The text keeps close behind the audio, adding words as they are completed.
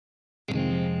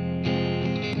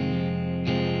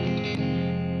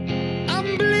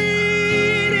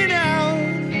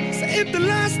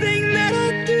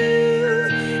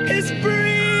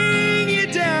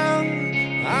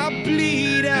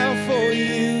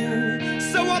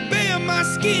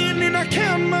skin and I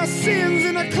count my sins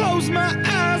and I close my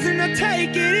eyes and I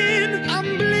take it in.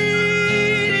 I'm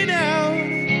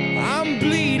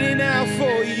bleeding out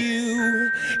for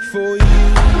you, for you.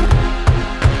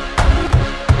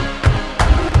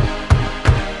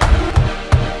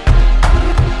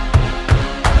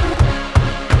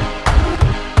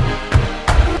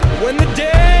 When the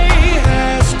day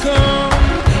has come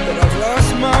and I've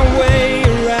lost my way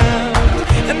around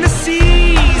and the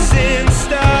seasons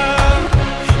stop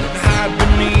and hide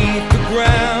beneath the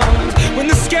ground, when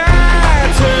the sky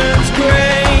turns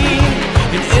gray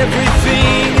and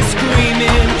everything is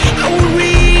screaming, I will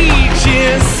reach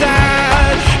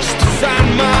inside just to find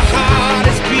my heart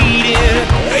is beating.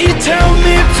 You tell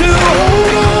me to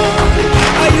hold on,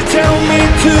 you tell me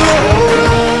to hold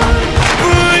on,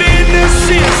 but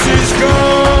innocence is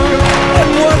gone and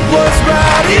what was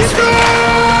right is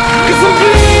wrong. 'Cause I'm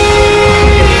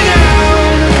bleeding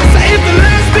out, save the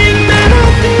last thing that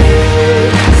I'll do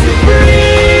is to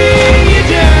bring you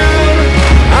down.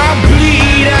 I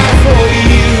bleed out for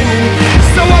you,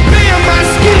 so I bare my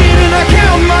skin and I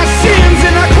count my sins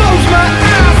and I close my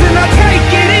eyes and I take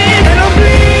it in. And I'm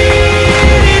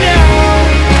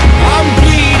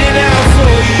bleeding out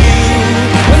for you.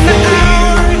 When the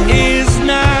hour is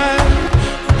nigh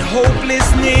and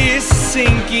hopelessness is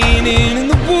sinking in and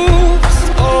the wolves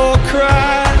all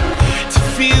cry to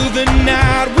feel the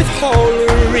night with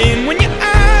horror in. When your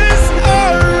eyes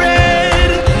are red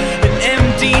and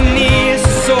emptiness,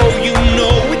 so you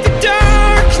know with the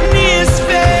darkness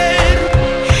fed,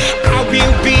 I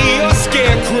will be your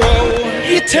scarecrow.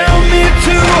 You tell me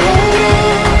to hold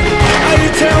on, you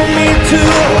tell me to